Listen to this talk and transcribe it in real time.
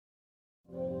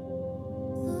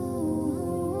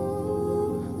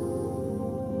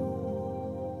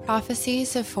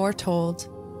Prophecies have foretold,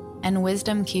 and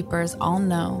wisdom keepers all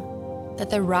know,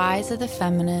 that the rise of the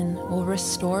feminine will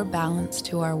restore balance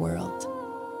to our world.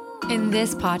 In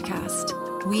this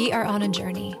podcast, we are on a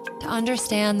journey to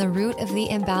understand the root of the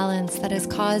imbalance that has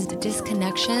caused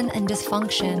disconnection and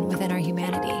dysfunction within our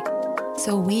humanity,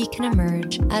 so we can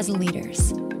emerge as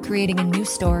leaders, creating a new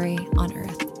story on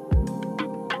Earth.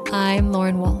 I'm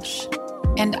Lauren Walsh.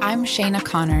 And I'm Shayna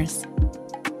Connors.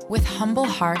 With humble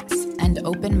hearts and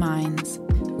open minds,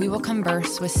 we will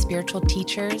converse with spiritual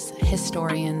teachers,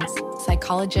 historians,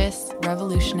 psychologists,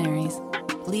 revolutionaries,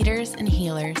 leaders, and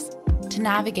healers to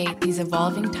navigate these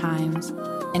evolving times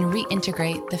and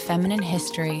reintegrate the feminine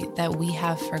history that we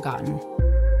have forgotten.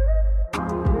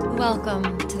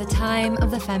 Welcome to the Time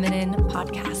of the Feminine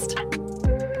podcast.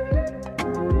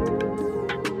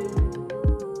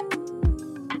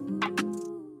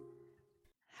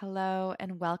 Hello,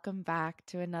 and welcome back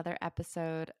to another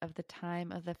episode of the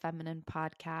Time of the Feminine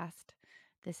podcast.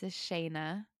 This is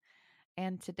Shayna,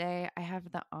 and today I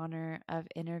have the honor of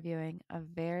interviewing a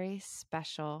very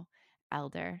special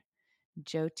elder,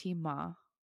 Jyoti Ma.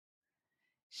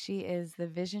 She is the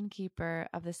vision keeper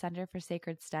of the Center for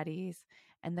Sacred Studies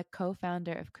and the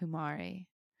co-founder of Kumari.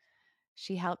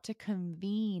 She helped to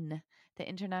convene the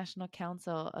International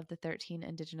Council of the 13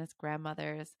 Indigenous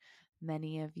Grandmothers.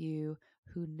 Many of you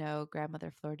who know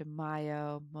Grandmother Flor de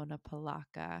Mayo, Mona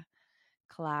Polaka,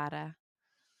 Clara,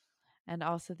 and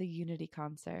also the Unity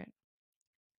Concert.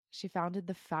 She founded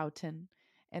the Fountain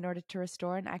in order to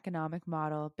restore an economic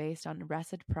model based on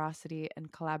reciprocity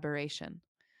and collaboration,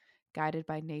 guided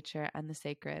by nature and the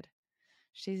sacred.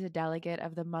 She's a delegate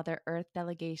of the Mother Earth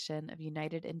Delegation of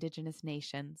United Indigenous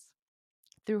Nations.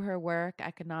 Through her work,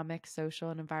 economic,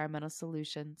 social, and environmental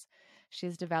solutions, she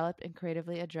has developed and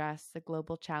creatively addressed the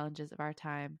global challenges of our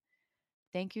time.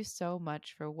 Thank you so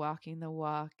much for walking the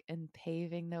walk and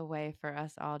paving the way for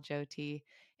us all, Jyoti.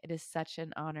 It is such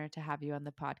an honor to have you on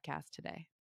the podcast today.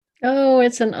 Oh,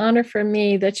 it's an honor for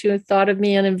me that you thought of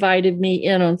me and invited me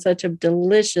in on such a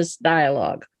delicious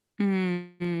dialogue.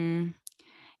 Yeah,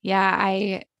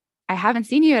 I haven't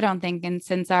seen you, I don't think, and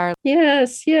since our...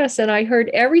 Yes. And I heard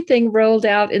everything rolled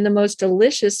out in the most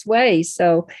delicious way.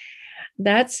 So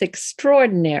that's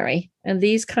extraordinary. And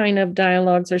these kind of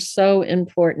dialogues are so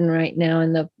important right now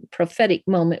in the prophetic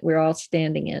moment we're all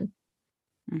standing in.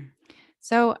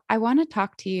 So I want to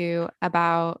talk to you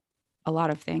about a lot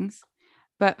of things.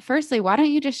 But firstly, why don't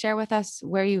you just share with us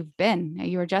where you've been?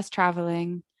 You were just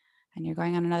traveling and you're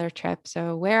going on another trip.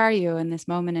 So where are you in this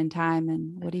moment in time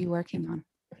and what are you working on?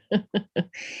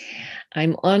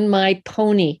 I'm on my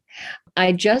pony.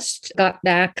 I just got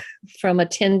back from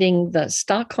attending the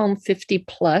Stockholm 50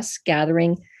 Plus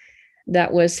gathering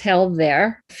that was held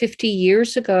there 50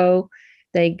 years ago.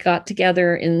 They got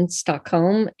together in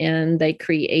Stockholm and they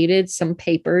created some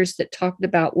papers that talked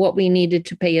about what we needed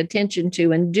to pay attention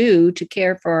to and do to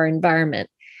care for our environment.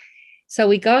 So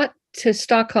we got to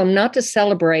Stockholm not to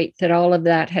celebrate that all of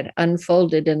that had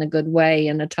unfolded in a good way,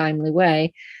 in a timely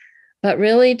way, but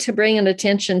really to bring an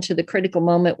attention to the critical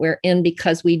moment we're in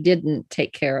because we didn't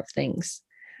take care of things.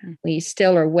 We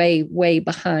still are way, way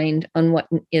behind on what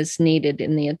is needed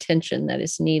and the attention that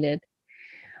is needed.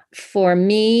 For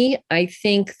me, I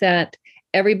think that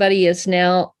everybody is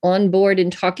now on board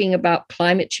in talking about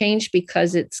climate change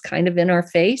because it's kind of in our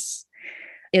face.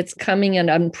 It's coming in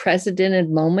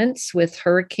unprecedented moments with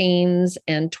hurricanes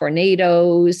and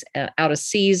tornadoes out of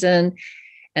season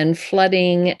and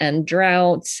flooding and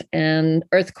droughts and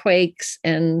earthquakes.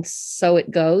 And so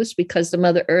it goes because the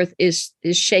Mother Earth is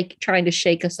trying to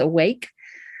shake us awake.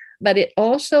 But it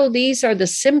also, these are the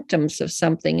symptoms of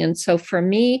something. And so for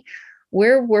me,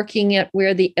 we're working at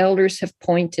where the elders have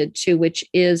pointed to, which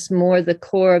is more the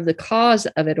core of the cause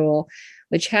of it all,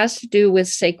 which has to do with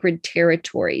sacred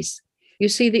territories. You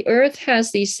see, the earth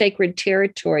has these sacred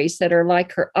territories that are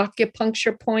like her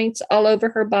acupuncture points all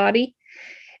over her body.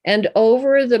 And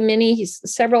over the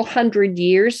several hundred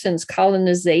years since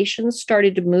colonization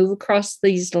started to move across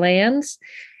these lands,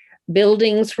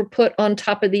 buildings were put on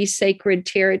top of these sacred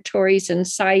territories and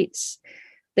sites.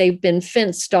 They've been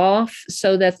fenced off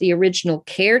so that the original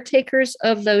caretakers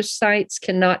of those sites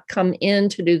cannot come in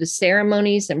to do the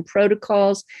ceremonies and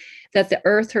protocols that the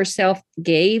earth herself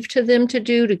gave to them to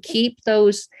do to keep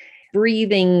those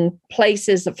breathing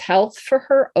places of health for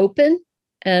her open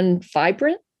and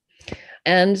vibrant.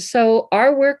 And so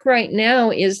our work right now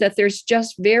is that there's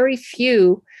just very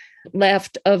few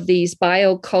left of these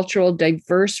biocultural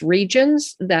diverse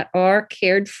regions that are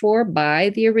cared for by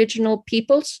the original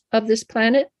peoples of this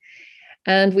planet.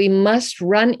 And we must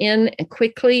run in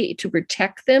quickly to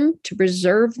protect them, to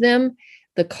preserve them,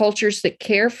 the cultures that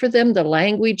care for them, the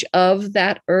language of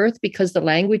that earth, because the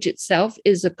language itself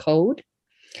is a code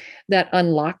that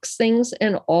unlocks things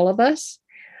in all of us.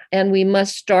 And we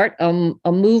must start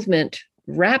a movement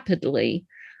rapidly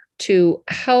to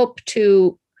help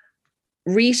to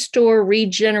restore,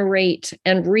 regenerate,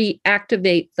 and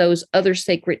reactivate those other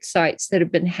sacred sites that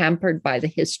have been hampered by the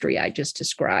history I just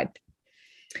described.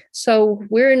 So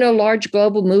we're in a large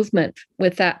global movement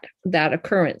with that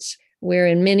occurrence. We're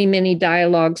in many, many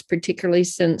dialogues, particularly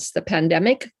since the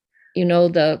pandemic. You know,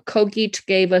 the Kogit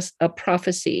gave us a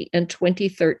prophecy in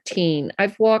 2013.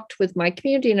 I've walked with my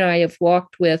community, and I have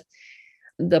walked with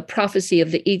the prophecy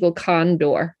of the eagle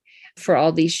condor for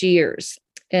all these years.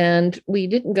 And we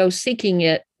didn't go seeking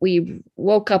it. We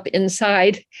woke up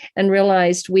inside and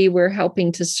realized we were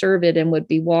helping to serve it and would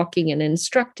be walking and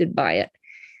instructed by it.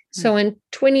 So in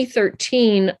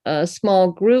 2013, a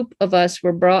small group of us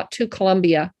were brought to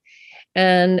Colombia,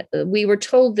 and we were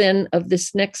told then of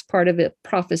this next part of it,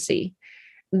 prophecy,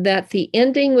 that the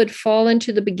ending would fall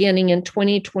into the beginning in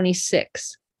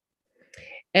 2026,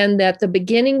 and that the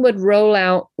beginning would roll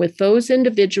out with those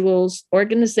individuals,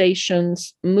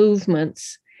 organizations,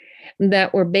 movements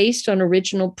that were based on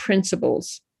original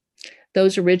principles.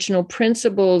 Those original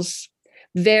principles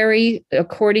vary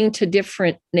according to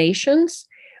different nations,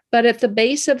 but at the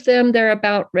base of them, they're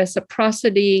about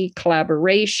reciprocity,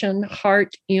 collaboration,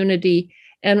 heart, unity,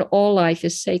 and all life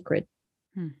is sacred.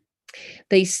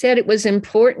 They said it was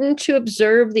important to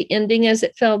observe the ending as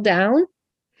it fell down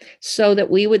so that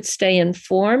we would stay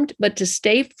informed, but to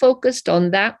stay focused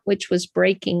on that which was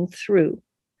breaking through.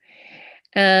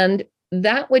 And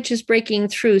that which is breaking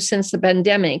through since the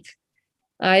pandemic,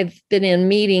 I've been in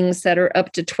meetings that are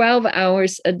up to 12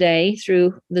 hours a day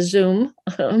through the Zoom.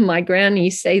 My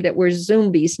grannies say that we're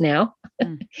Zombies now.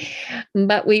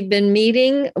 But we've been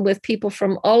meeting with people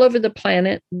from all over the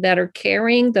planet that are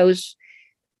carrying those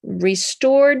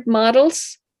restored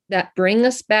models that bring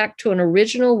us back to an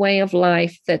original way of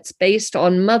life that's based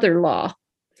on mother law,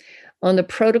 on the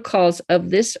protocols of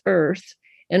this earth,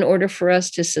 in order for us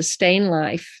to sustain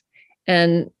life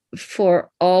and for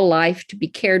all life to be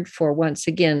cared for once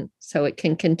again, so it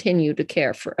can continue to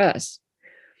care for us.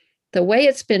 The way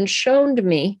it's been shown to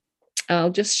me,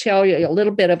 I'll just show you a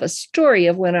little bit of a story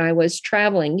of when I was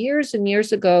traveling years and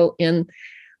years ago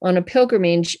on a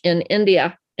pilgrimage in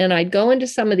India. And I'd go into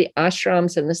some of the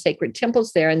ashrams and the sacred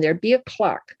temples there, and there'd be a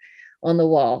clock on the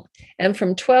wall. And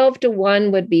from 12 to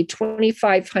 1 would be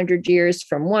 2,500 years.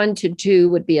 From 1 to 2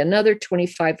 would be another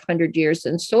 2,500 years.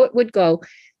 And so it would go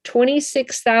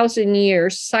 26,000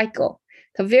 years cycle.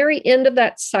 The very end of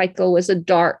that cycle was a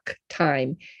dark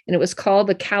time, and it was called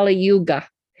the Kali Yuga.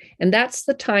 And that's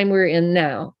the time we're in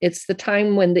now. It's the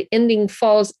time when the ending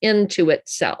falls into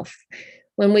itself,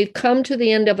 when we've come to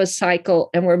the end of a cycle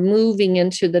and we're moving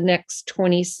into the next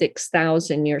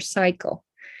 26,000 year cycle.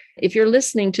 If you're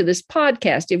listening to this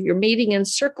podcast, if you're meeting in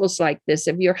circles like this,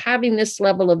 if you're having this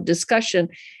level of discussion,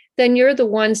 then you're the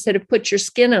ones that have put your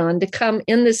skin on to come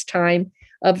in this time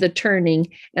of the turning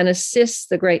and assist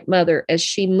the Great Mother as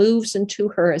she moves into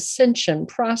her ascension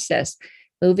process,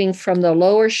 moving from the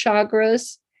lower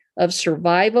chakras of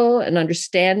survival and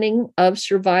understanding of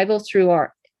survival through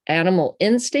our animal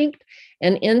instinct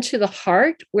and into the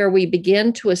heart, where we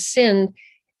begin to ascend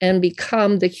and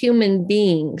become the human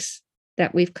beings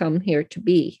that we've come here to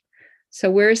be.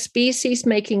 So we're a species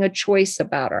making a choice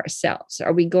about ourselves.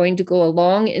 Are we going to go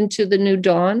along into the new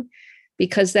dawn?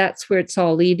 Because that's where it's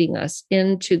all leading us,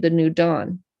 into the new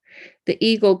dawn. The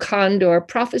eagle condor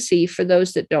prophecy, for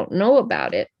those that don't know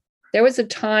about it, there was a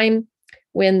time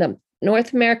when the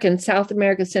North America and South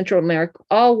America, Central America,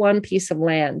 all one piece of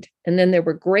land. And then there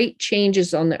were great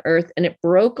changes on the earth, and it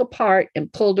broke apart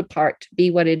and pulled apart to be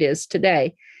what it is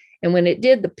today. And when it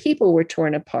did, the people were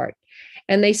torn apart.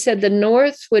 And they said the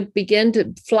North would begin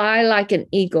to fly like an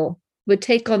eagle, would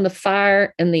take on the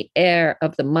fire and the air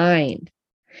of the mind.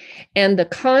 And the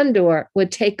condor would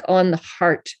take on the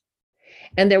heart.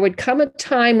 And there would come a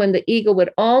time when the eagle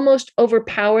would almost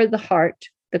overpower the heart,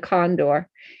 the condor.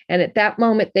 And at that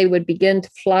moment, they would begin to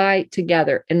fly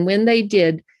together. And when they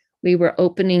did, we were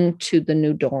opening to the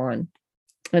new dawn.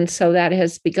 And so that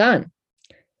has begun.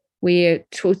 We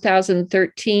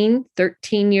 2013,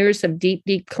 13 years of deep,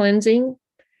 deep cleansing.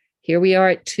 Here we are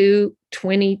at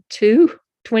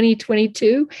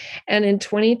 2022. And in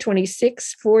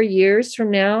 2026, 4 years from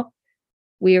now,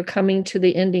 we are coming to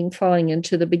the ending, falling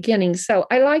into the beginning. So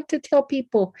I like to tell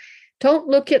people, don't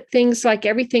look at things like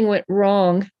everything went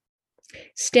wrong.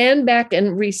 Stand back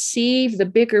and receive the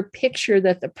bigger picture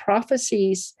that the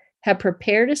prophecies have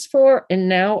prepared us for and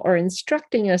now are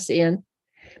instructing us in.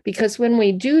 Because when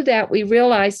we do that, we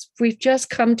realize we've just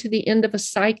come to the end of a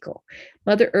cycle.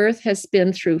 Mother Earth has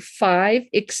been through 5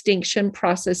 extinction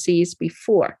processes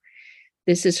before.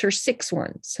 This is her 6th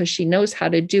one, so she knows how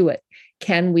to do it.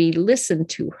 Can we listen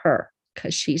to her?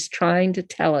 Because she's trying to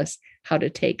tell us how to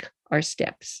take our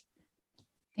steps.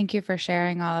 Thank you for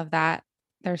sharing all of that.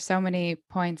 There's so many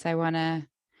points I want to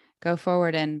go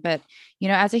forward in, but,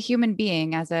 as a human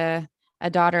being, as a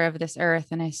daughter of this earth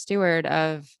and a steward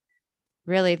of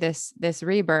really this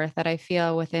rebirth that I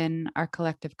feel within our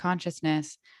collective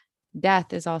consciousness,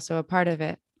 death is also a part of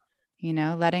it.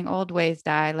 Letting old ways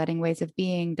die, letting ways of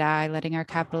being die, letting our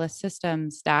capitalist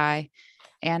systems die.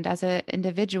 And as an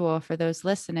individual, for those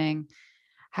listening,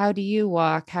 how do you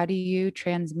walk? How do you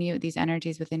transmute these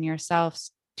energies within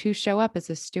yourselves to show up as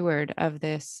a steward of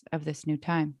this new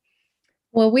time?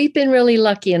 Well, we've been really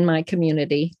lucky in my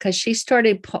community because she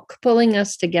started pulling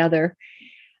us together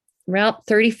around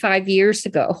 35 years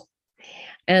ago.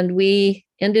 And we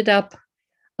ended up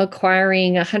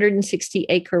acquiring a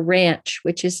 160-acre ranch,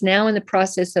 which is now in the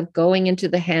process of going into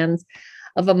the hands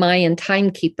of a Mayan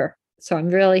timekeeper. So I'm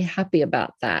really happy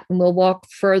about that. And we'll walk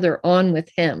further on with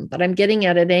him. But I'm getting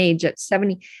at an age at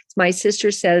 70. My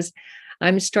sister says,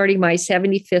 I'm starting my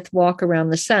 75th walk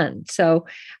around the sun. So,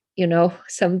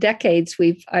 some decades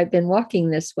I've been walking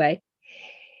this way.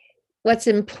 What's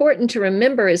important to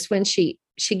remember is when she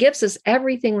gives us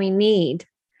everything we need,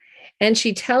 and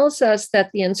she tells us that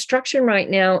the instruction right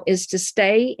now is to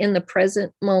stay in the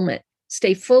present moment,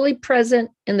 stay fully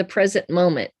present in the present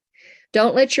moment.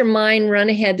 Don't let your mind run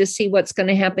ahead to see what's going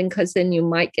to happen, because then you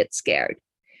might get scared.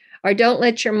 Or don't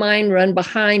let your mind run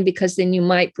behind, because then you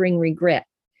might bring regret.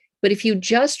 But if you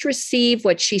just receive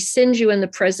what she sends you in the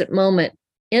present moment,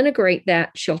 integrate that,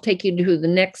 she'll take you to the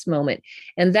next moment.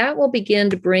 And that will begin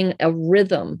to bring a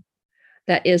rhythm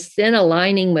that is then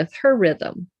aligning with her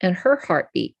rhythm and her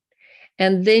heartbeat.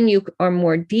 And then you are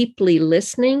more deeply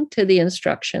listening to the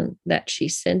instruction that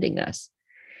she's sending us.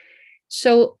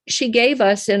 So she gave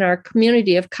us in our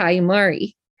community of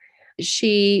Cayamari,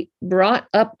 she brought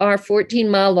up our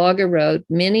 14-mile logger road.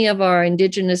 Many of our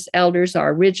indigenous elders,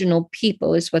 our original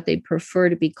people is what they prefer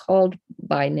to be called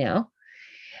by now.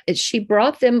 She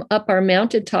brought them up our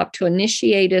mountaintop to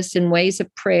initiate us in ways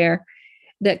of prayer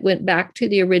that went back to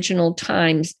the original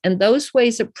times. And those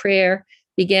ways of prayer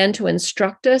began to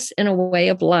instruct us in a way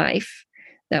of life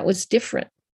that was different.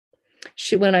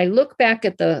 When I look back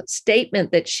at the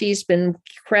statement that she's been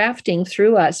crafting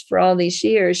through us for all these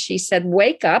years, she said,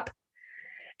 wake up,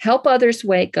 help others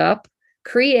wake up,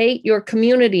 create your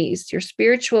communities, your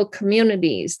spiritual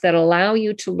communities that allow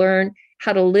you to learn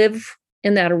how to live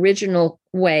in that original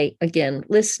way, again,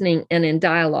 listening and in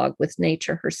dialogue with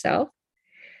nature herself.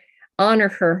 Honor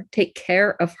her, take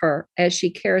care of her as she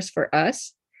cares for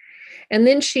us. And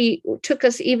then she took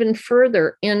us even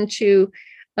further into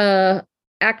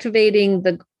activating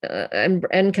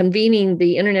and convening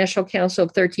the International Council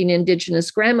of 13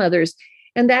 Indigenous Grandmothers.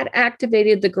 And that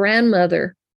activated the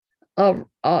grandmother of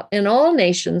in all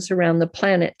nations around the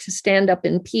planet to stand up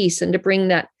in peace and to bring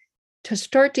that, to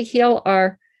start to heal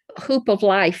our hoop of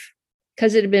life,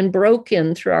 because it had been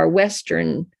broken through our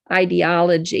Western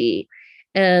ideology.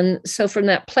 And so from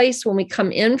that place, when we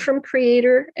come in from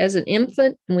Creator as an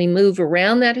infant and we move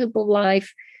around that hoop of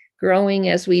life, growing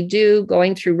as we do,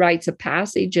 going through rites of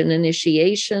passage and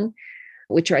initiation,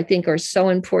 which I think are so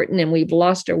important. And we've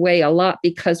lost our way a lot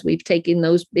because we've taken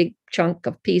those big chunk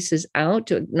of pieces out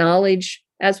to acknowledge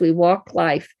as we walk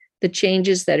life, the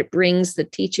changes that it brings, the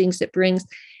teachings it brings,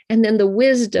 and then the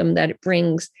wisdom that it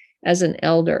brings as an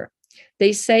elder.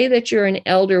 They say that you're an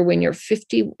elder when you're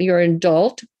 50, you're an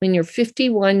adult, when you're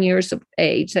 51 years of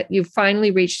age, that you've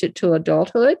finally reached it to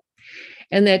adulthood,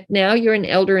 and that now you're an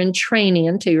elder in training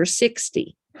until you're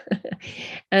 60.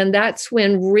 And that's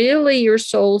when really your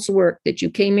soul's work that you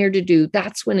came here to do,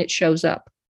 that's when it shows up.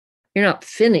 You're not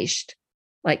finished,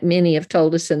 like many have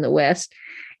told us in the West,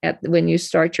 when you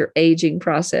start your aging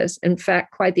process. In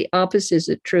fact, quite the opposite is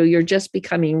true. You're just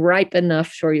becoming ripe enough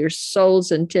for your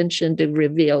soul's intention to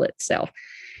reveal itself.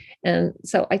 And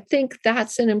so I think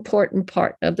that's an important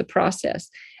part of the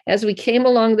process. As we came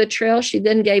along the trail, she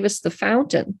then gave us the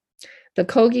fountain. The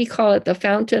Kogi call it the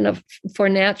fountain for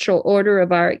natural order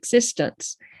of our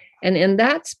existence. And in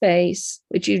that space,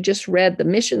 which you just read the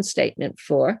mission statement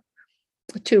for,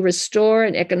 to restore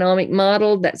an economic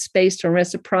model that's based on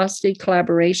reciprocity,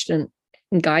 collaboration,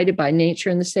 and guided by nature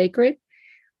and the sacred.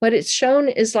 What it's shown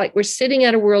is like we're sitting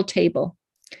at a world table,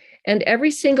 and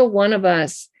every single one of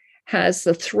us has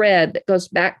the thread that goes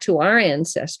back to our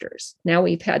ancestors. Now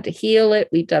we've had to heal it.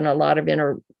 We've done a lot of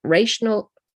intergenerational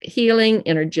healing.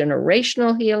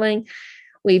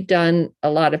 We've done a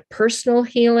lot of personal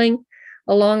healing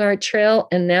along our trail.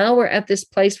 And now we're at this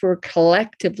place where we're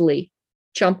collectively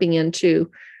jumping into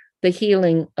the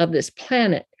healing of this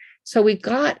planet. So we've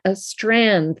got a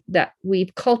strand that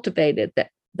we've cultivated,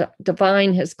 that the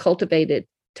divine has cultivated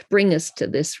to bring us to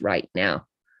this right now.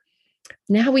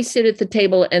 Now we sit at the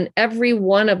table and every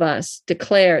one of us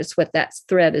declares what that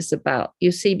thread is about.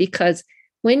 You see, because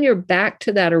when you're back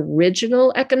to that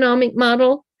original economic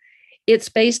model, it's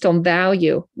based on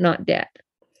value, not debt.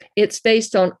 It's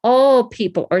based on all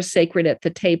people are sacred at the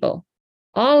table.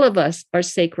 All of us are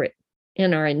sacred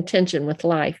in our intention with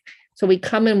life. So we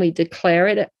come and we declare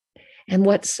it. And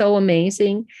what's so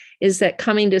amazing is that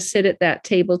coming to sit at that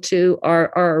table too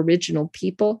are our original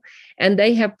people. And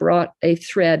they have brought a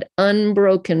thread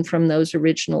unbroken from those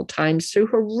original times through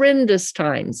horrendous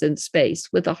times in space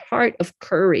with a heart of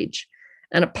courage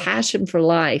and a passion for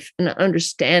life and an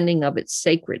understanding of its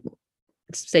sacred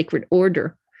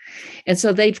order. And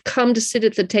so they've come to sit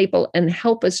at the table and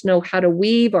help us know how to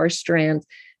weave our strands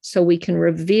so we can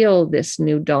reveal this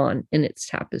new dawn in its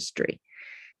tapestry.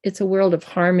 It's a world of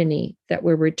harmony that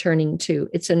we're returning to.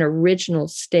 It's an original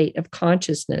state of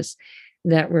consciousness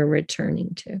that we're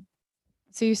returning to.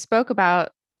 So you spoke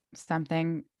about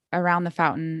something around the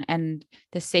fountain and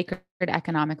the sacred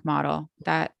economic model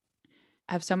that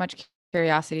I have so much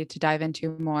curiosity to dive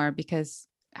into more, because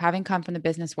having come from the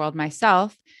business world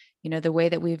myself, the way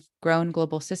that we've grown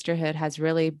Global Sisterhood has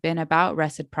really been about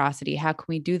reciprocity. How can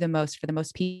we do the most for the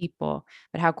most people?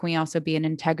 But how can we also be in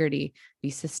integrity, be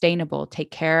sustainable,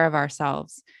 take care of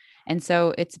ourselves? And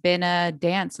so it's been a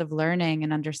dance of learning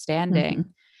and understanding. Mm-hmm.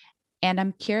 And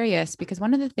I'm curious because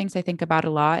one of the things I think about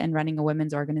a lot in running a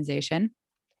women's organization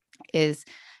is,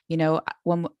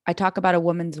 when I talk about a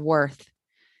woman's worth,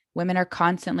 women are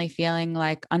constantly feeling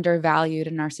like undervalued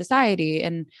in our society.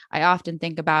 And I often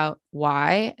think about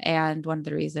why. And one of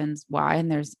the reasons why,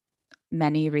 and there's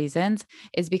many reasons,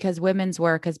 is because women's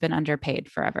work has been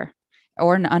underpaid forever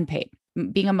or unpaid.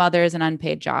 Being a mother is an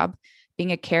unpaid job.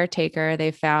 Being a caretaker,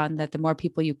 they found that the more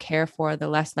people you care for, the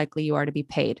less likely you are to be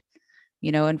paid.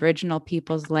 Aboriginal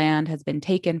people's land has been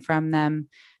taken from them.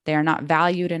 They are not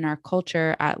valued in our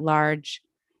culture at large.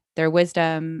 Their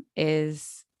wisdom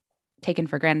is taken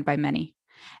for granted by many.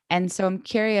 And so I'm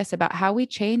curious about how we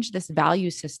change this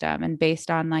value system, and based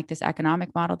on like this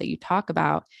economic model that you talk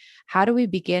about, how do we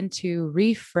begin to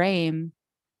reframe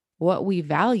what we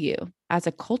value as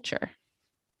a culture?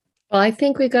 Well, I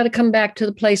think we've got to come back to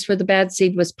the place where the bad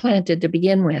seed was planted to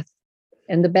begin with.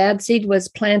 And the bad seed was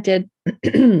planted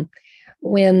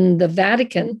when the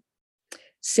Vatican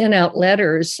sent out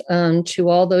letters to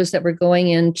all those that were going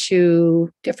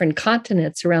into different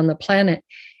continents around the planet,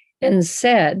 and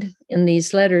said in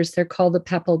these letters, they're called the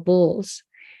Papal Bulls,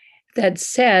 that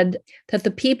said that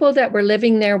the people that were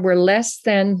living there were less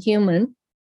than human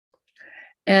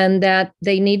and that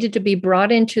they needed to be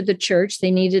brought into the church. They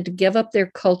needed to give up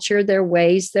their culture, their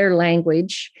ways, their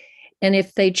language. And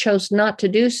if they chose not to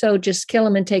do so, just kill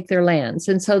them and take their lands.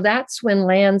 And so that's when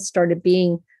lands started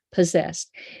being possessed.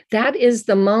 That is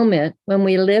the moment when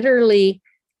we literally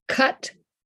cut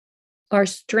our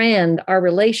strand, our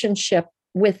relationship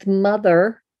with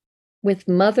Mother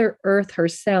Earth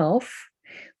herself,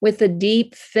 with the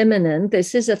deep feminine.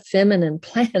 This is a feminine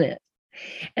planet.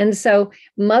 And so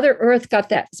Mother Earth got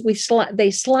that.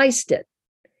 They sliced it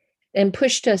and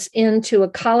pushed us into a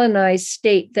colonized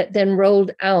state that then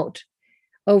rolled out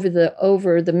over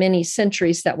the many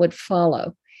centuries that would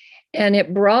follow. And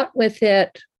it brought with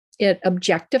it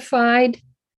objectified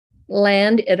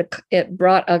land. It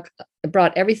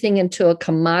brought everything into a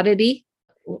commodity.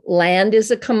 Land is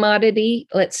a commodity.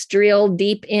 Let's drill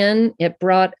deep in. It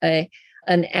brought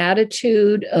an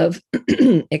attitude of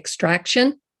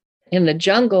extraction. In the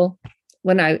jungle,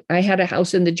 when I had a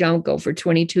house in the jungle for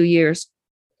 22 years,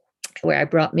 where I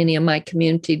brought many of my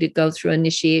community to go through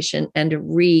initiation and to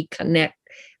reconnect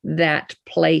that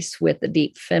place with the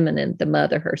deep feminine, the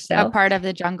mother herself. A part of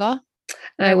the jungle?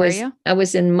 I was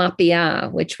in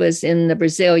Mapia, which was in the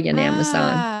Brazilian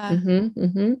Amazon. Mm-hmm,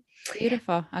 mm-hmm.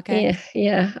 Beautiful. Okay.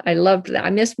 Yeah. I loved that. I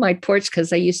missed my porch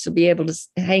because I used to be able to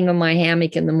hang on my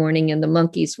hammock in the morning and the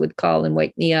monkeys would call and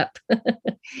wake me up. So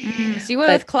you were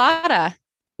with Claudia.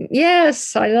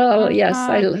 Yes, I know. Yes,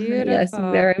 yes,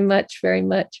 very much, very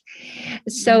much.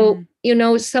 So,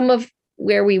 some of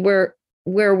where we were,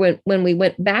 when we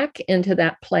went back into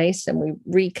that place and we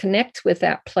reconnect with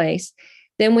that place,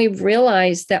 then we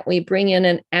realize that we bring in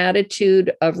an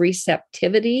attitude of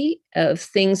receptivity, of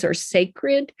things are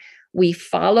sacred. We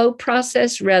follow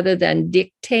process rather than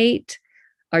dictate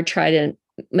or try to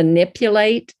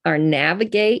manipulate or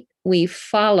navigate we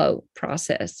follow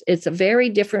process. It's a very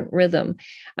different rhythm.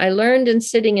 I learned in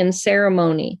sitting in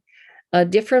ceremony a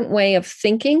different way of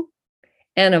thinking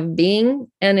and of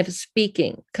being and of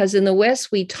speaking. Because in the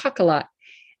West, we talk a lot.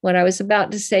 What I was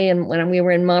about to say, and when we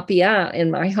were in Mapia,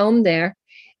 in my home there,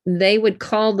 they would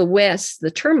call the West the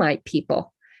termite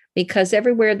people because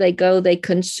everywhere they go, they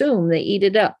consume, they eat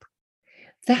it up.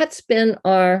 That's been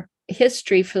our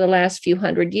history for the last few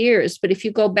hundred years. But if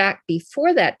you go back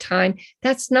before that time,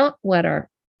 that's not what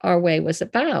our way was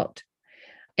about.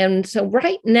 And so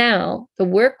right now, the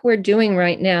work we're doing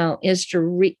right now is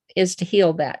to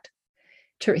heal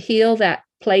that,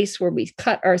 place where we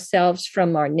cut ourselves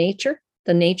from our nature,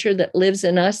 the nature that lives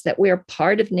in us, that we're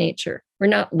part of nature. We're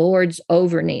not lords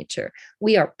over nature.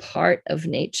 We are part of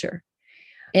nature.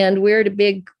 And we're at a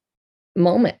big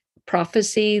moment.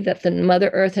 Prophecy that the Mother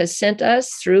Earth has sent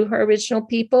us through her original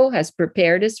people, has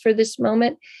prepared us for this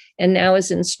moment, and now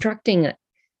is instructing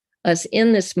us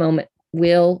in this moment.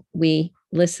 Will we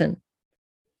listen?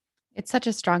 It's such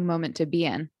a strong moment to be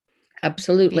in.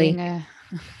 Absolutely.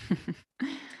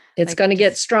 It's going to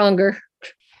get stronger.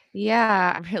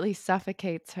 Yeah, it really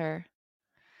suffocates her.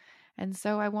 And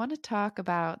so I want to talk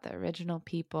about the original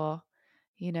people.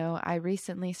 I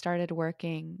recently started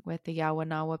working with the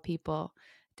Yawanawa people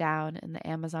down in the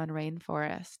Amazon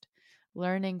rainforest,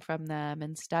 learning from them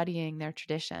and studying their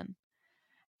tradition.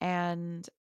 And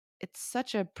it's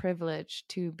such a privilege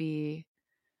to be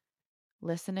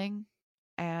listening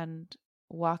and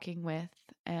walking with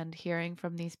and hearing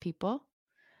from these people.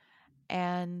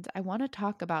 And I want to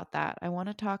talk about that. I want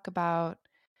to talk about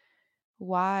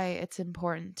why it's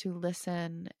important to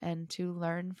listen and to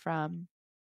learn from.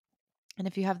 And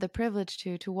if you have the privilege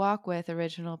to walk with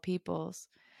original peoples,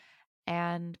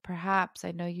 and perhaps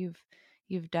I know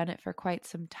you've done it for quite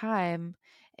some time,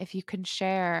 if you can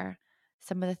share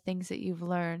some of the things that you've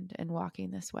learned in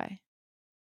walking this way.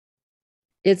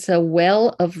 It's a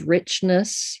well of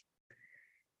richness.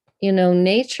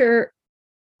 Nature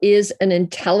is an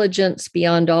intelligence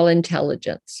beyond all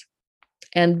intelligence.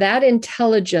 And that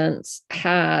intelligence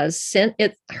has sent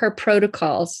her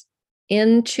protocols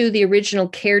into the original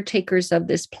caretakers of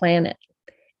this planet.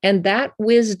 And that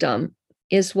wisdom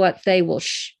is what they will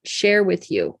share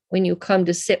with you when you come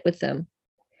to sit with them.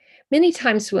 Many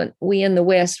times when we in the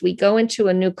West, we go into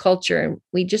a new culture and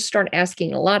we just start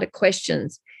asking a lot of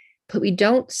questions, but we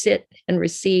don't sit and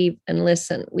receive and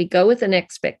listen. We go with an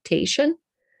expectation.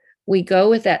 We go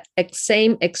with that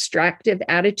same extractive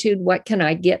attitude. What can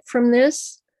I get from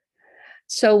this?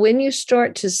 So when you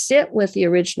start to sit with the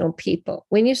original people,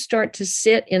 when you start to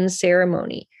sit in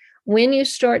ceremony, when you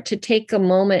start to take a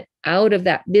moment out of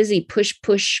that busy push,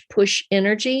 push, push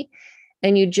energy,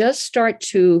 and you just start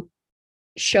to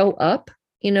show up.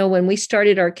 When we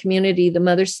started our community, the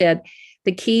mother said,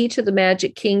 the key to the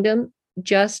magic kingdom,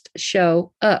 just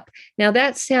show up. Now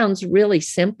that sounds really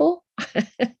simple,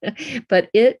 but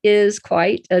it is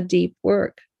quite a deep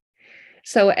work.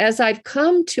 So as I've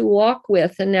come to walk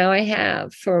with, and now I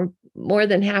have for more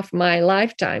than half my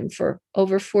lifetime, for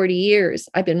over 40 years,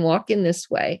 I've been walking this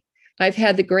way. I've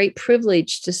had the great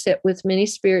privilege to sit with many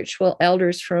spiritual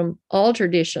elders from all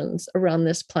traditions around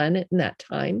this planet in that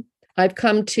time. I've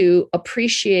come to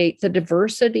appreciate the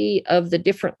diversity of the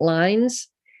different lines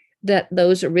that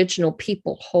those original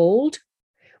people hold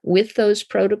with those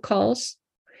protocols.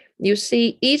 You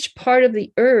see, each part of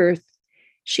the earth,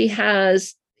 she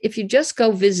has, if you just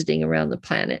go visiting around the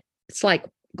planet, it's like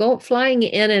flying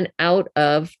in and out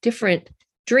of different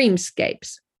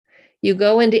dreamscapes. You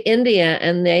go into India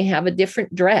and they have a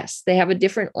different dress. They have a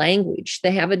different language.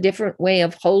 They have a different way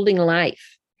of holding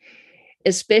life,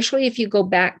 especially if you go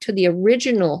back to the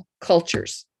original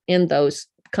cultures in those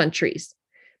countries,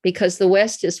 because the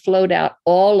West has flowed out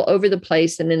all over the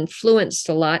place and influenced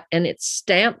a lot, and it's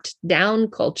stamped down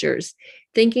cultures,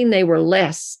 thinking they were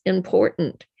less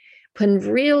important, when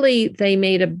really they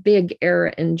made a big error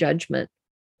in judgment.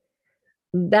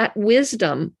 That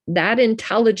wisdom, that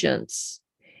intelligence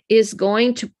is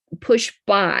going to push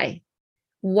by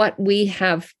what we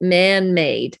have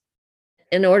man-made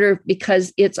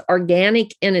because it's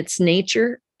organic in its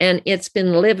nature and it's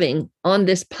been living on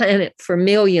this planet for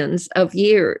millions of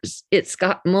years. It's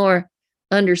got more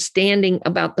understanding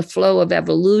about the flow of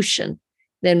evolution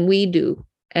than we do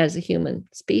as a human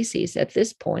species at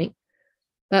this point.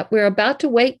 But we're about to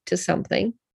wake to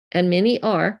something, and many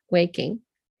are waking.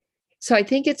 So I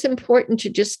think it's important to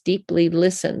just deeply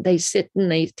listen. They sit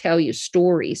and they tell you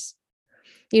stories.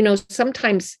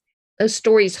 Sometimes those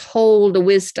stories hold a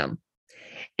wisdom,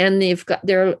 and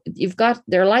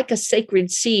they're like a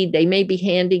sacred seed they may be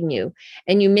handing you,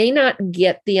 and you may not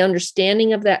get the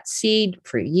understanding of that seed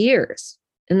for years.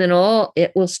 And then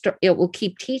it will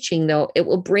keep teaching, though. It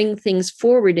will bring things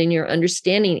forward in your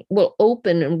understanding. It will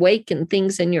open and awaken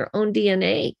things in your own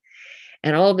DNA.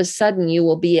 And all of a sudden you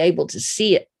will be able to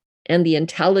see it and the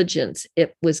intelligence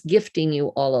it was gifting you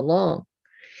all along.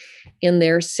 In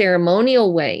their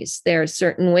ceremonial ways, there are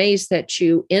certain ways that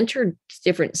you enter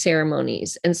different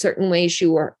ceremonies and certain ways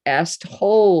you are asked to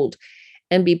hold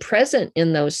and be present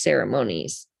in those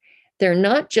ceremonies. They're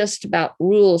not just about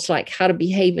rules like how to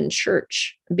behave in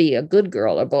church, be a good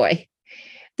girl or boy.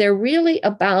 They're really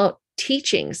about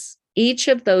teachings. Each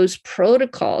of those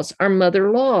protocols are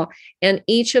mother law, and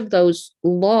each of those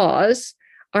laws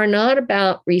are not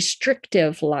about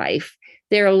restrictive life.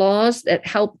 They're laws that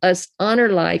help us honor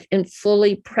life and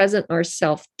fully present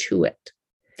ourselves to it.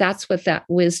 That's what that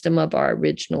wisdom of our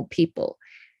original people.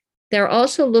 They're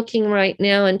also looking right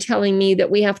now and telling me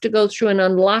that we have to go through and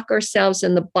unlock ourselves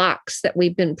in the box that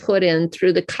we've been put in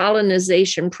through the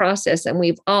colonization process, and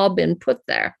we've all been put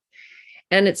there.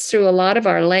 And it's through a lot of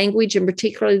our language, and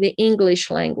particularly the English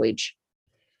language.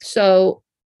 So,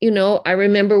 I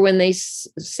remember when they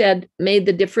made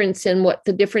the difference in what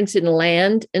the difference in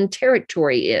land and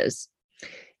territory is.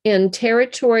 In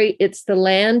territory, it's the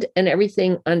land and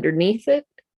everything underneath it,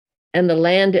 and the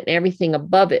land and everything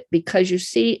above it. Because you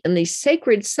see, in these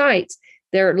sacred sites,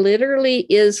 there literally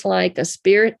is like a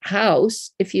spirit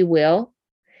house, if you will,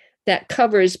 that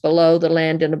covers below the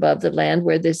land and above the land,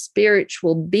 where the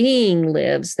spiritual being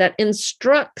lives that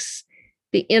instructs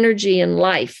the energy and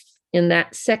life in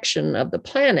that section of the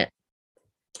planet.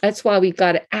 That's why we've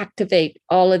got to activate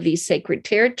all of these sacred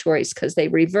territories, because they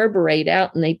reverberate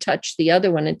out and they touch the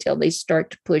other one until they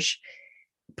start to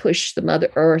push the Mother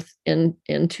Earth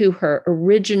into her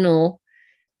original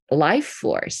life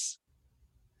force.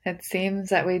 It seems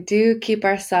that we do keep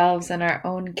ourselves in our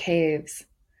own caves.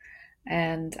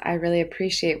 And I really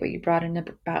appreciate what you brought in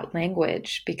about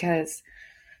language, because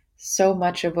so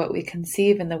much of what we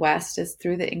conceive in the West is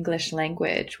through the English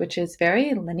language, which is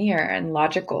very linear and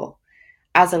logical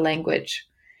as a language.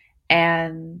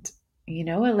 And,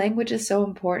 a language is so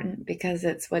important because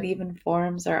it's what even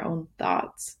forms our own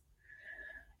thoughts.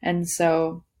 And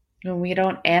so when we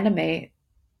don't animate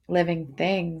living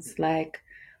things like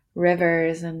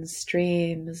rivers and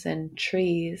streams and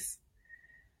trees,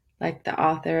 like the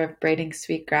author of Braiding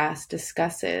Sweetgrass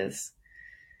discusses,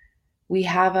 we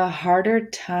have a harder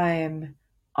time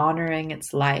honoring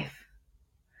its life.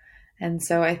 And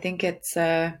so I think it's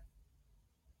a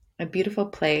beautiful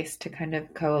place to kind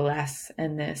of coalesce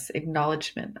in this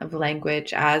acknowledgement of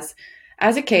language as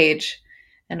a cage,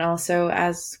 and also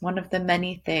as one of the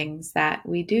many things that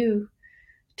we do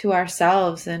to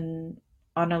ourselves and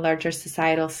on a larger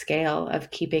societal scale of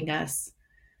keeping us,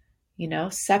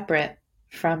 separate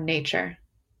from nature,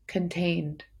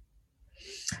 contained.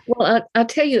 Well, I'll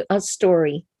tell you a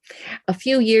story. A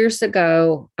few years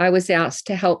ago, I was asked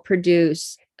to help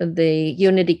produce the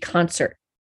Unity concert,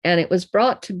 and it was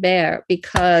brought to bear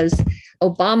because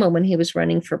Obama, when he was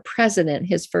running for president,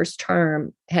 his first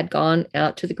term, had gone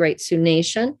out to the Great Sioux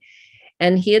Nation.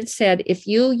 And he had said, if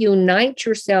you unite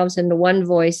yourselves into one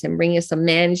voice and bring us a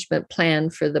management plan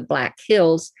for the Black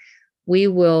Hills, we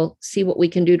will see what we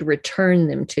can do to return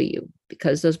them to you,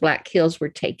 because those Black Hills were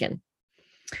taken.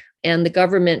 And the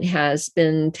government has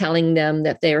been telling them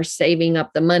that they are saving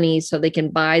up the money so they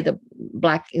can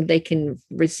they can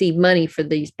receive money for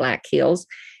these Black Hills.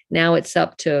 Now it's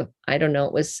up to, I don't know,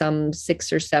 it was some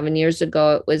 6 or 7 years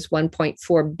ago, it was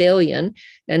 1.4 billion.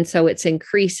 And so it's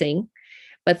increasing,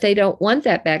 but they don't want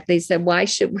that back. They said, why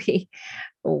should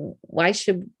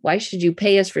you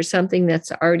pay us for something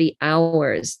that's already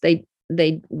ours?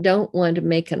 They don't want to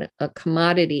make a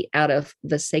commodity out of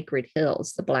the sacred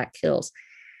hills, the Black Hills.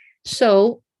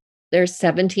 So there's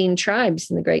 17 tribes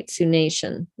in the Great Sioux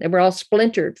Nation. They were all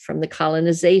splintered from the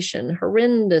colonization,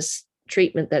 horrendous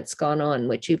treatment that's gone on,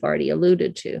 which you've already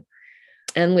alluded to,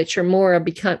 and which are more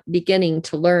beginning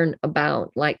to learn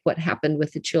about, like what happened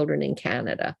with the children in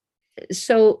Canada.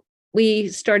 So we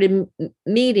started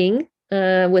meeting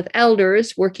with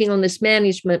elders, working on this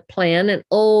management plan, an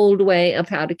old way of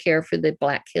how to care for the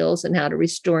Black Hills and how to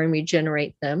restore and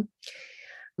regenerate them.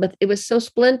 But it was so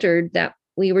splintered that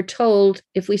we were told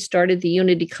if we started the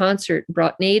Unity concert,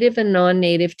 brought Native and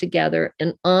non-Native together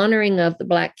in honoring of the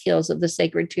Black Hills of the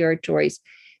sacred territories,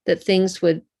 that things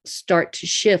would start to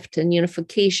shift and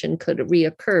unification could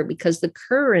reoccur, because the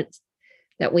current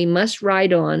that we must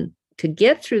ride on to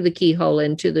get through the keyhole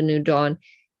into the new dawn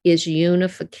is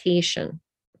unification.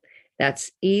 That's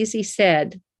easy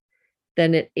said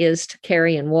than it is to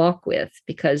carry and walk with,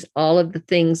 because all of the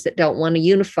things that don't want to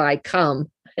unify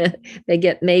come. They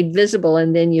get made visible,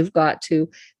 and then you've got to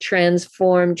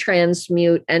transform,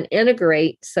 transmute, and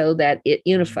integrate so that it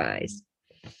unifies.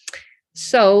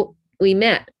 So we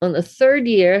met on the third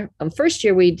year. First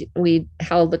year we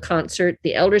held the concert.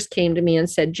 The elders came to me and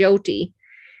said, Jyoti,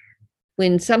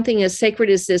 when something as sacred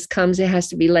as this comes, it has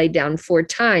to be laid down 4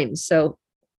 times. So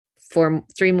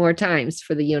 3 more times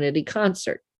for the Unity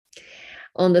concert.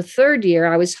 On the third year,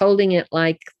 I was holding it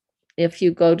like if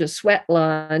you go to Sweat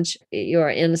Lodge, you're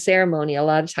in a ceremony. A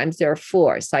lot of times there are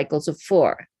 4 cycles of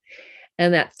 4.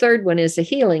 And that third one is a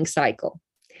healing cycle.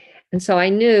 And so I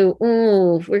knew,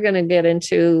 we're going to get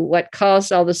into what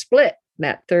caused all the split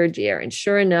that third year. And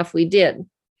sure enough, we did.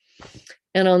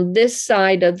 And on this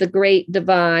side of the Great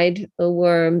Divide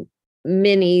were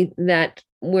many that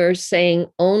were saying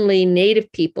only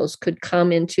Native peoples could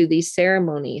come into these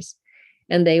ceremonies.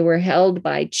 And they were held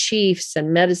by chiefs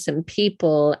and medicine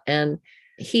people and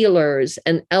healers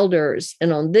and elders.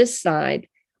 And on this side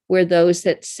were those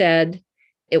that said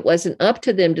it wasn't up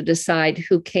to them to decide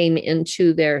who came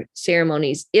into their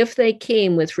ceremonies. If they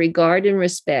came with regard and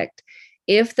respect,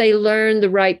 if they learned the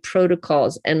right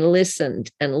protocols and listened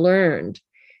and learned,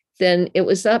 then it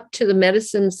was up to the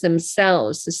medicines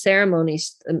themselves, the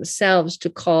ceremonies themselves, to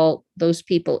call those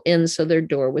people in so their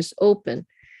door was open.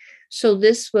 So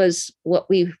this was what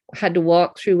we had to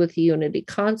walk through with the Unity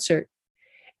concert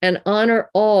and honor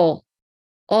all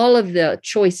of the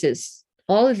choices,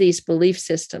 all of these belief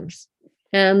systems.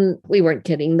 And we weren't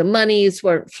getting, the monies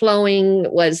weren't flowing,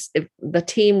 the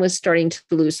team was starting to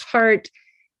lose heart.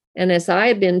 And as I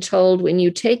have been told, when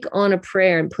you take on a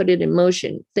prayer and put it in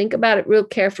motion, think about it real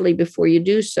carefully before you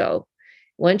do so.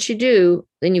 Once you do,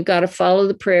 then you've got to follow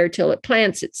the prayer till it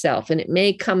plants itself. And it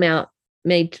may come out,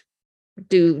 may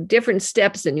do different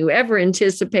steps than you ever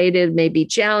anticipated, maybe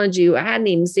challenge you. I hadn't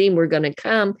even seen were going to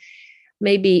come.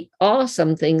 Maybe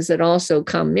awesome things that also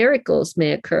come. Miracles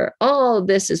may occur. All of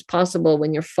this is possible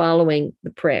when you're following the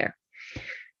prayer.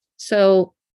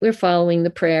 So we're following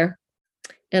the prayer.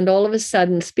 And all of a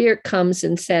sudden, Spirit comes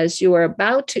and says, you are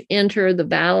about to enter the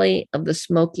valley of the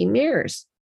smoky mirrors.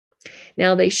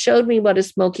 Now, they showed me what a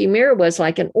smoky mirror was,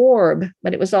 like an orb,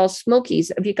 but it was all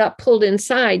smokies. If you got pulled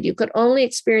inside, you could only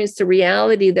experience the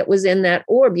reality that was in that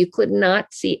orb. You could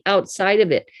not see outside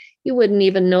of it. You wouldn't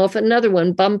even know if another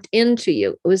one bumped into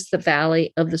you. It was the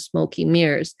valley of the smoky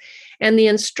mirrors. And the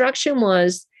instruction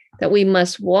was that we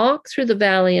must walk through the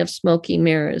valley of smoky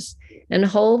mirrors and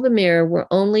hold the mirror where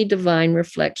only divine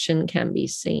reflection can be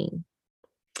seen.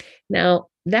 Now,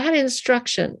 that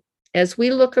instruction, as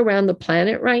we look around the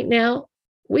planet right now,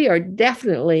 we are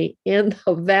definitely in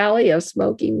the valley of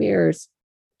smoky mirrors.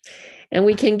 And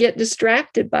we can get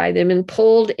distracted by them and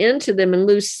pulled into them and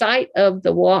lose sight of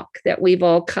the walk that we've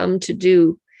all come to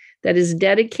do, that is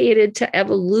dedicated to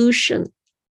evolution,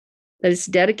 that is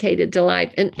dedicated to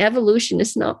life. And evolution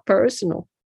is not personal.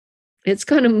 It's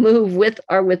going to move with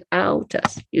or without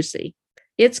us, you see.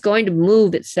 It's going to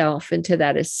move itself into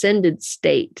that ascended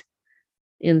state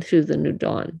into the new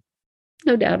dawn.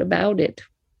 No doubt about it.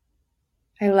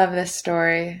 I love this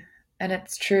story. And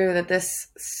it's true that this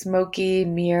smoky,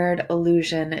 mirrored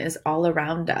illusion is all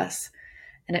around us.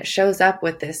 And it shows up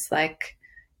with this like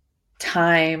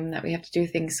time that we have to do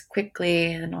things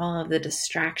quickly and all of the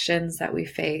distractions that we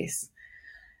face.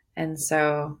 And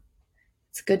so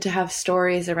it's good to have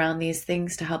stories around these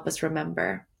things to help us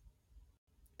remember.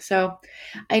 So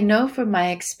I know from my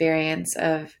experience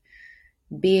of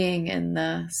being in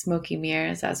the smoky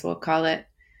mirrors, as we'll call it,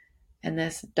 in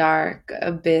this dark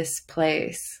abyss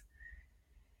place,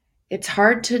 it's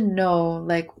hard to know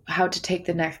like how to take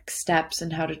the next steps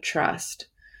and how to trust.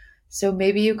 So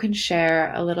maybe you can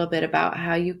share a little bit about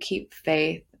how you keep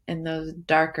faith in those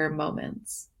darker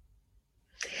moments.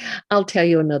 I'll tell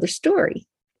you another story.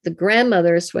 The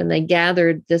grandmothers, when they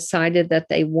gathered, decided that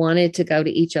they wanted to go to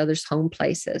each other's home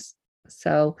places.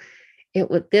 So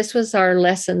this was our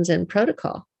lessons in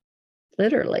protocol,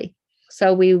 literally.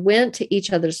 So we went to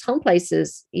each other's home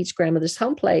places, each grandmother's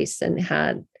home place, and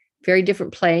had very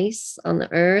different place on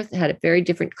the earth, had a very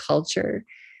different culture.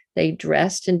 They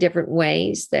dressed in different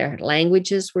ways. Their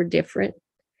languages were different.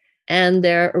 And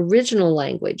their original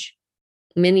language,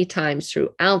 many times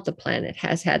throughout the planet,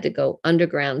 has had to go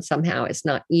underground somehow. It's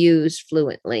not used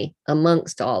fluently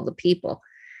amongst all the people.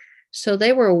 So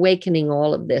they were awakening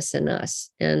all of this in us,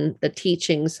 and the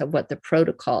teachings of what the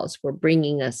protocols were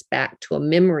bringing us back to a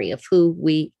memory of who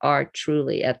we are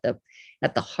truly at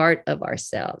the heart of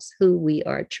ourselves, who we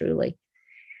are truly.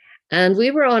 And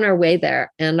we were on our way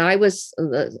there. And I was,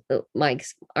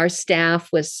 our staff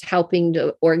was helping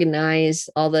to organize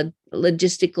all the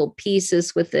logistical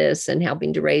pieces with this and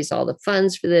helping to raise all the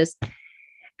funds for this.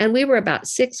 And we were about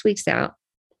 6 weeks out,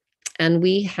 and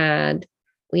we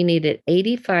needed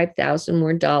 $85,000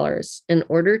 more dollars in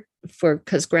order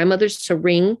because Grandmother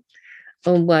Sering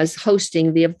was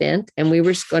hosting the event, and we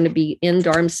were going to be in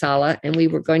Dharamsala, and we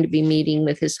were going to be meeting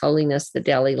with His Holiness the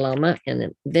Dalai Lama,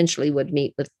 and eventually would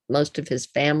meet with most of his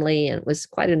family. And it was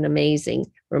quite an amazing,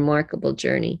 remarkable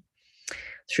journey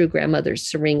through Grandmother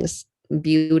Sering's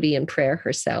beauty and prayer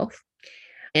herself.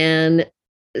 And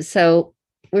so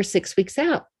we're 6 weeks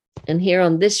out, and here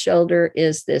on this shoulder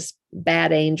is this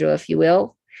bad angel, if you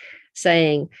will,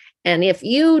 saying, and if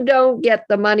you don't get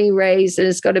the money raised, and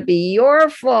it's going to be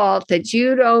your fault that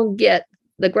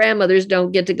the grandmothers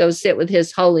don't get to go sit with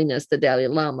His Holiness, the Dalai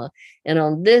Lama. And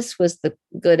on this was the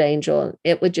good angel.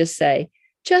 It would just say,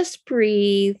 just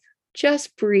breathe,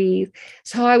 just breathe.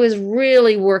 So I was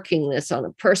really working this on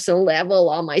a personal level.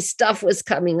 All my stuff was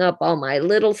coming up, all my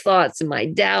little thoughts and my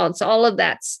doubts, all of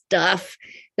that stuff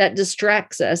that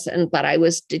distracts us. But I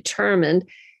was determined.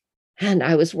 And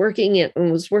I was working it.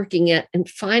 And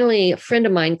finally, a friend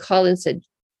of mine called and said,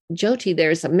 Jyoti,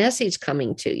 there's a message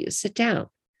coming to you. Sit down.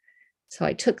 So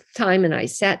I took the time and I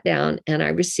sat down and I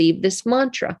received this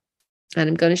mantra. And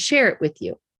I'm going to share it with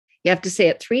you. You have to say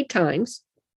it 3 times.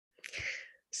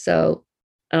 So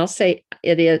I'll say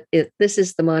this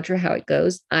is the mantra, how it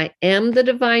goes. I am the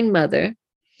Divine Mother.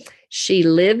 She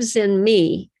lives in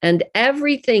me, and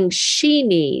everything she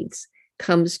needs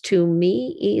comes to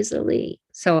me easily.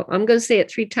 So I'm going to say it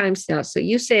 3 times now. So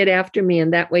you say it after me,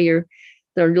 and that way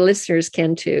the listeners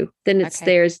can too. Then it's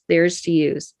theirs to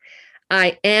use.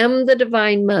 I am the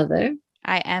Divine Mother.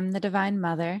 I am the Divine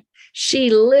Mother.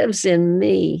 She lives in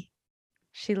me.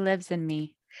 She lives in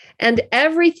me. And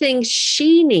everything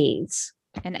she needs.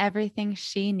 And everything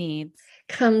she needs.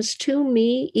 Comes to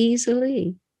me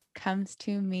easily. Comes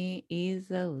to me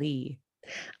easily.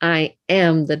 I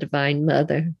am the Divine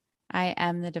Mother. I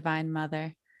am the Divine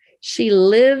Mother. She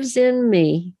lives in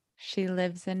me. She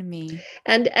lives in me.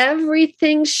 And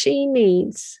everything she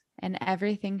needs. And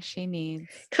everything she needs.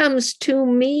 Comes to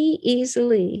me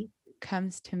easily.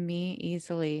 Comes to me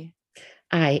easily.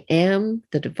 I am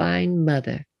the Divine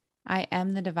Mother. I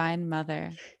am the Divine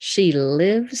Mother. She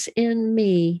lives in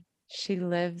me. She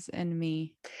lives in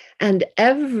me. And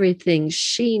everything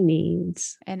she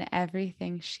needs. And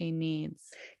everything she needs.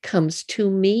 Comes to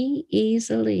me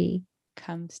easily.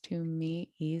 Comes to me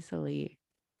easily.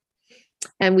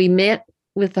 And we met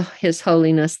with His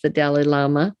Holiness the Dalai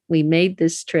Lama. We made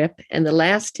this trip, and the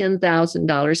last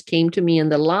 $10,000 came to me in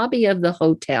the lobby of the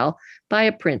hotel by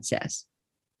a princess.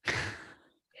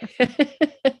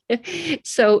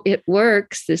 So it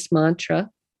works, this mantra.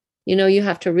 You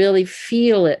have to really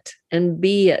feel it and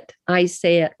be it. I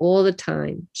say it all the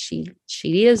time. She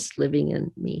is living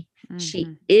in me. Mm-hmm.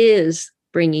 She is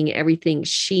bringing everything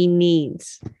she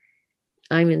needs.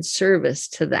 I'm in service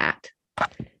to that.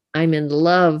 I'm in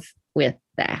love with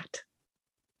that.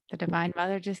 The Divine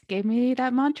Mother just gave me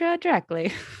that mantra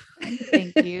directly.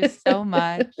 Thank you so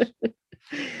much.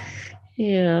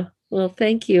 Yeah. Well,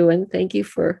 thank you. And thank you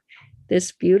for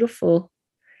this beautiful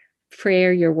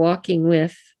prayer you're walking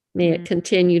with. May it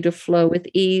continue to flow with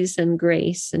ease and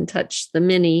grace and touch the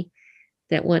many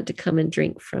that want to come and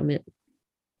drink from it.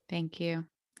 Thank you.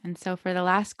 And so for the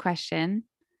last question,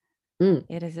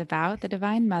 it is about the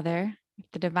Divine Mother. If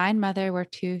the Divine Mother were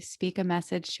to speak a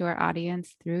message to our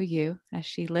audience through you as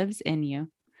she lives in you,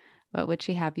 what would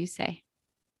she have you say?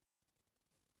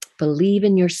 Believe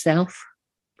in yourself,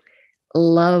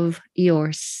 love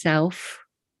yourself,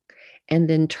 and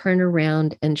then turn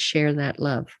around and share that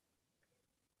love.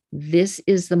 This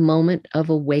is the moment of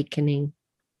awakening.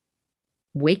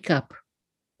 Wake up.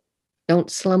 Don't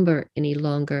slumber any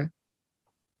longer.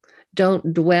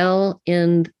 Don't dwell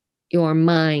in your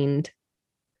mind.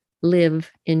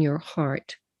 Live in your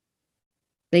heart.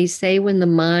 They say when the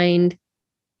mind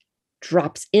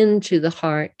drops into the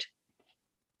heart,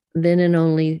 then and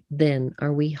only then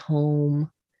are we home.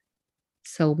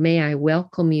 So may I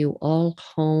welcome you all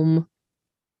home.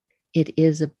 It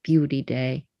is a beauty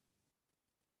day.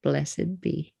 Blessed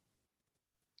be.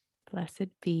 Blessed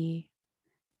be.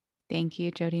 Thank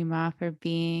you, Jyoti Ma, for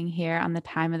being here on the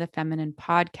Time of the Feminine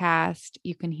podcast.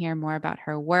 You can hear more about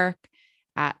her work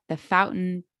at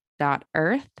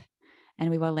thefountain.earth, and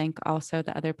we will link also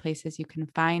the other places you can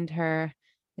find her.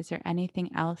 Is there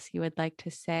anything else you would like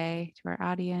to say to our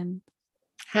audience?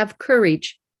 Have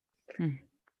courage.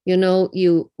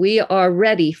 We are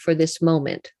ready for this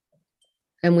moment.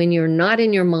 And when you're not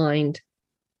in your mind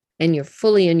and you're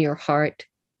fully in your heart,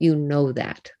 you know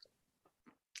that.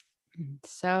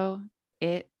 So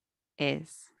it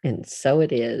is. And so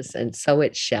it is. And so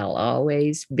it shall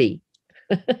always be.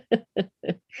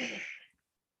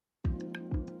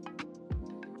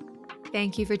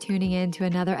 Thank you for tuning in to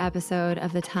another episode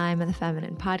of the Time of the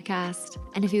Feminine podcast.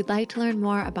 And if you'd like to learn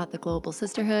more about the Global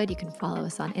Sisterhood, you can follow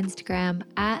us on Instagram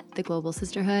at the Global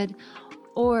Sisterhood,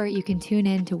 or you can tune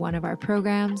in to one of our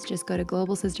programs. Just go to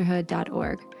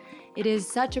globalsisterhood.org. It is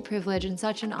such a privilege and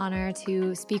such an honor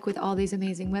to speak with all these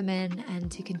amazing women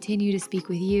and to continue to speak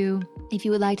with you. If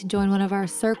you would like to join one of our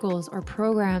circles or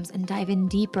programs and dive in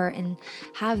deeper and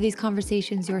have these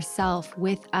conversations yourself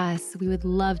with us, we would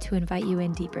love to invite you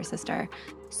in deeper, sister.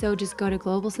 So just go to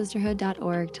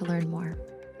globalsisterhood.org to learn more.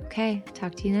 Okay,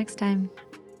 talk to you next time.